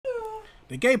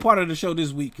The gay part of the show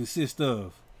this week consists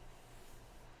of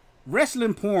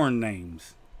wrestling porn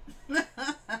names.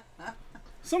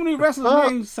 Some of these wrestling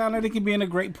names sound like they can be in a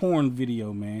great porn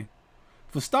video, man.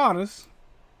 For starters,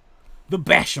 the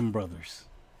Basham Brothers.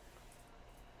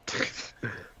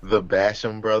 The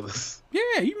Basham Brothers.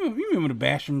 Yeah, you remember the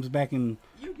Bashams back in...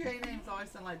 You gay names always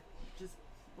sound like just...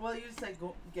 Well, you just say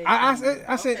gay. I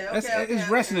said it's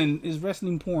wrestling. Okay. It's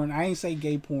wrestling porn. I ain't say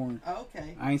gay porn.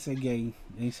 Okay. I ain't say gay.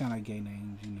 They sound like gay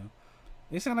names, you know.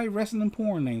 They sound like wrestling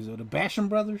porn names, though. The Basham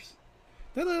Brothers.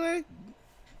 They look like...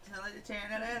 Sound like they're tearing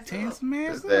that ass tearing up. some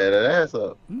ass up. Tear that ass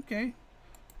up. Okay.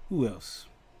 Who else?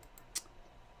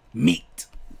 Meat.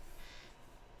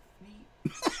 Meat.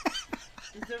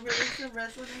 Is there really a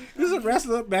wrestler name? He was a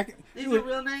wrestler back... Is it a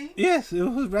real name? Yes,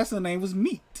 his wrestling name was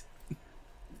Meat.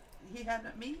 He had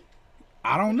that meat?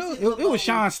 I don't know. It was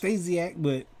Sean Stasiak,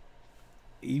 but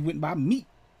he went by Meat.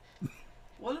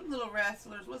 What them little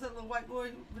wrestlers? What's that little white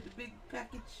boy with the big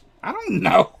package? I don't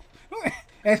know.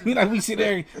 Ask me like we sit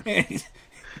there.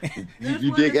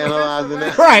 You dig analyzing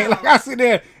that? Right, like I sit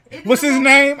there. What's his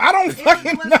name? I don't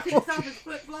fucking know. Off his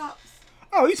flip-flops?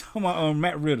 Oh, you talking about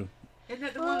Matt Riddle. Isn't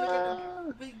that the one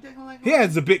with the big ding-a-ling? He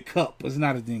has a big cup. It's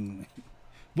not a ding.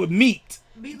 But Meat.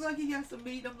 Meat like he has some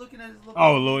meat. I'm looking at his little...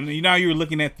 Oh, Lord. Now you're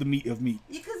looking at the meat of Meat.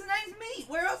 Yeah, because his name's Meat.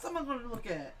 Where else am I going to look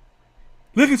at?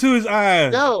 Look into his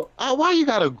eyes. Yo, why you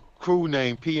got a crew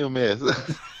named PMS?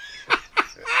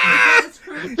 That's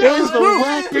crew. There's some crew,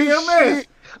 wacky PMS. shit.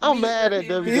 I'm mad at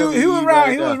WWE. He was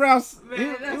Man,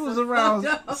 around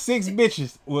that's so 6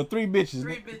 bitches. Well, 3 bitches.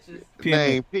 3 bitches.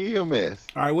 Name PMS.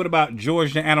 All right, what about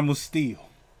George the Animal Steel?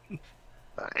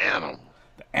 The animal.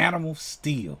 The Animal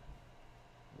Steel.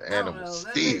 The animal That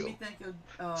made steel. me think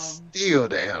of Steal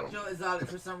the animal. Joe Exotic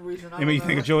for some reason. It made you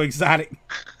think of Joe Exotic.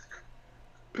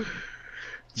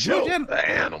 Joe, George the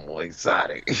animal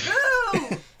exotic.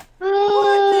 Ew!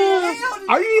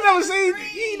 Oh, you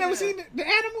ain't never seen the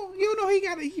animal? You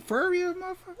don't know he furry,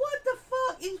 motherfucker? What the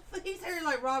fuck? He's hairy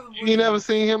like Robin. You never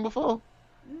seen him before?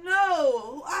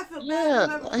 No, I feel Yeah,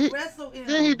 bad because I wrestled him.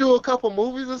 Didn't he do a couple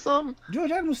movies or something? George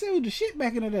Animal Steel was the shit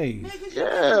back in the day. Niggas, Yeah.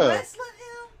 you got wrestling him?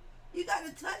 You got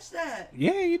to touch that.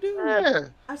 Yeah, you do. Yeah.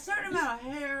 A certain amount of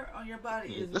hair on your body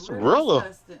is That's really gorilla.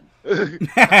 disgusting.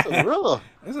 That's a gorilla.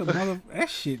 That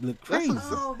shit look crazy.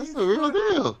 That's a real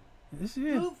deal. This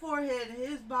Blue forehead and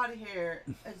his body hair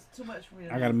is too much for me.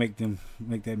 I gotta make that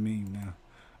meme now.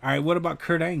 All right, what about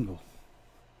Kurt Angle?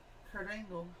 Kurt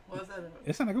Angle. What's that?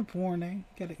 It sounds like a porn name.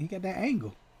 He got that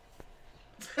angle.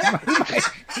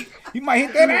 he might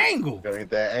hit that angle. Gotta hit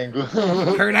that angle.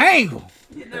 Kurt Angle.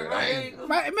 Hit that right angle.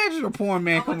 Imagine a porn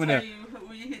man coming up.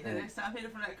 When you hit that next time, hit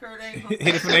it from that Kurt Angle.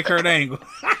 Hit it from that Kurt Angle.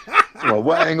 Well,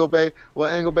 what angle, babe?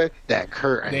 What angle, babe? That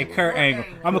Kurt angle. That Kurt Angle.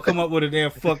 I'm gonna come up with a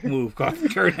damn fuck move called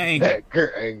Kurt Angle. That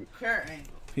Kurt angle. Kurt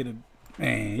Angle. Hit a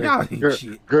man. Y'all ain't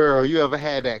shit. Girl, you ever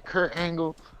had that Kurt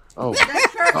angle? Oh,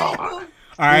 That Kurt God. Angle. All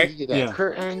right. You get that Yeah.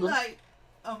 Kurt He angle. like,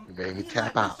 You made me he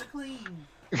tap like out. Mr. Clean.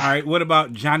 All right. What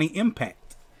about Johnny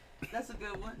Impact? That's a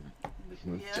good one.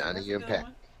 Yeah, Johnny that's a good Impact.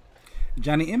 one.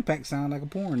 Johnny Impact sounds like a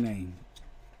porn name,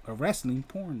 a wrestling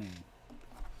porn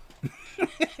name.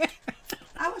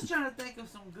 I was trying to think of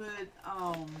some good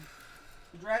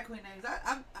drag queen names.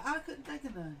 I couldn't think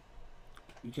of none.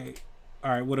 Okay.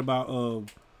 All right. What about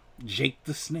Jake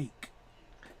the Snake?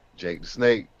 Jake the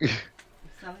Snake.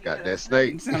 Sound like Got you that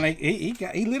snake. He sound like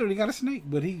he literally got a snake,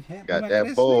 but he Got might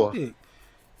that bull. snake dick.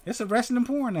 It's a wrestling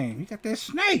porn name. He got that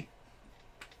snake.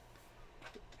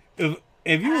 If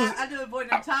you was I knew a boy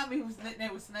named Tommy whose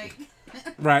nickname was Snake.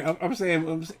 right, I'm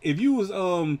saying if you was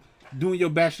doing your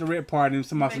bachelorette party and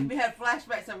somebody We had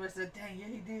flashbacks of it and said, dang, yeah,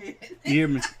 he did. you hear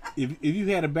me? If you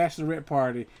had a bachelorette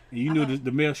party and you knew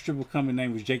the male stripper coming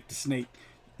name was Jake the Snake,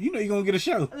 you know you're gonna get a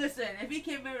show. Listen, if he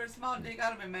came in with a small dick,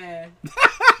 I'd have been mad.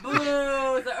 Boo,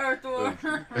 it's an earthworm.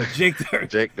 Jake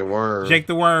the Worm. Jake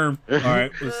the Worm. All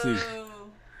right, let's see. Boo.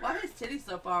 Why are his titties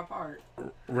so far apart?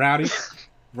 Roddy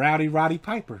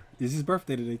Piper. It's his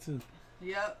birthday today too.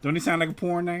 Yep. Don't he sound like a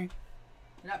porn name?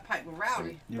 Not Pipe, but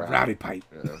Rowdy. Yeah, Rowdy Pipe.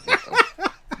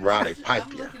 Roddy I'm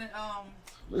Piper. looking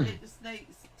at the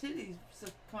snake's titties.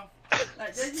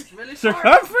 Like they're just really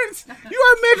Circumference? You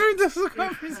are measuring the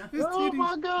circumference of his Oh titties.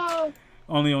 my God.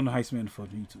 Only on the Heist Man for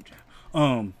the YouTube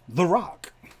channel. The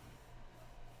Rock.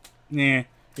 Nah,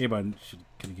 everybody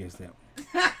could have guessed that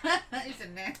one. He's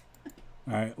in there.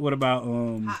 All right, what about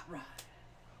Hot Rod.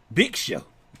 Big Show?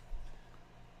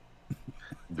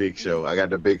 Big Show. I got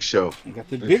the Big Show. I got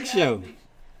the Big Show.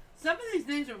 Some of these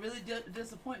names are really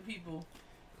disappoint people.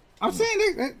 I'm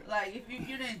saying that Like if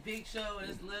your name's Big Show and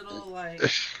it's little, like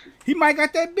he might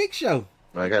got that Big Show.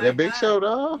 I got that big show,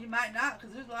 dog. You might not,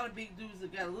 because there's a lot of big dudes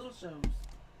that got little shows.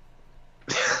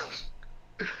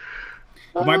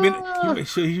 It might be.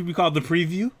 Should be called the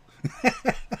preview.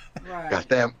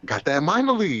 Right. Got that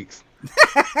minor leagues.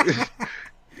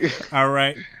 All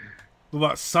right. What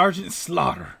about Sergeant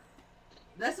Slaughter?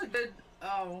 That's a good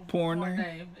porn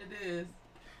name. It is.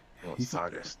 Oh,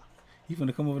 Sergeant. You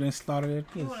gonna come over there and slaughter that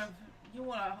pussy? You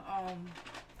wanna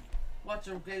watch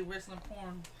your gay wrestling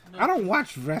porn? No. I don't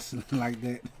watch wrestling like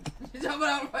that. You talking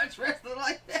about watch wrestling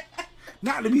like that?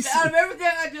 Not to be Out of everything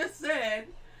I just said,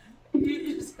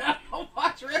 you said I don't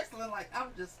watch wrestling like I'm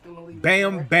just gonna leave it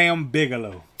there. Bam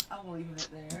Bigelow. I'm leaving it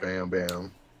there. Bam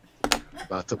bam.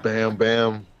 About to bam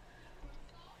bam.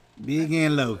 Big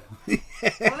and low. Big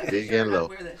and low. I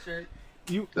wear that shirt.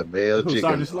 The male chicken.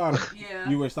 Sergeant Slaughter. Yeah.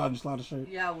 You wear Sergeant Slaughter shirt?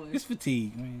 Yeah, I would. It's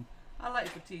fatigue, man. I like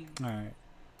fatigue. All right.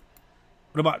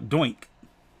 What about Doink?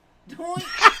 Doink.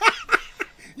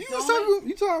 You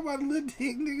talking about a little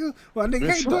dick, nigga? Well, nigga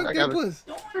can't doink that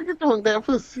pussy. I can doink that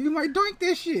pussy. You might doink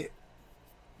that shit.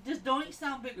 Does doink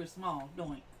sound big or small?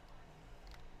 Doink.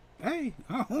 Hey,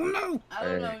 I don't know. I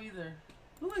don't know either.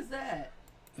 Who is that?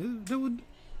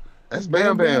 That's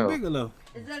Bam Bam. Bigelow.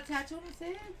 Is that a tattoo on his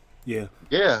head? Yeah.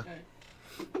 Yeah. Okay.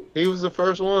 He was the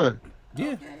first one.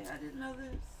 Yeah. Okay, I didn't know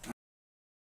this.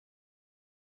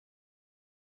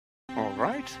 All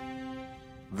right.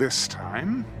 This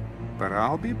time, but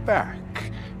I'll be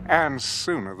back, and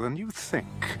sooner than you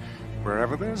think.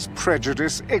 Wherever there's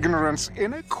prejudice, ignorance,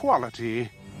 inequality,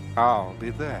 I'll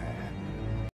be there.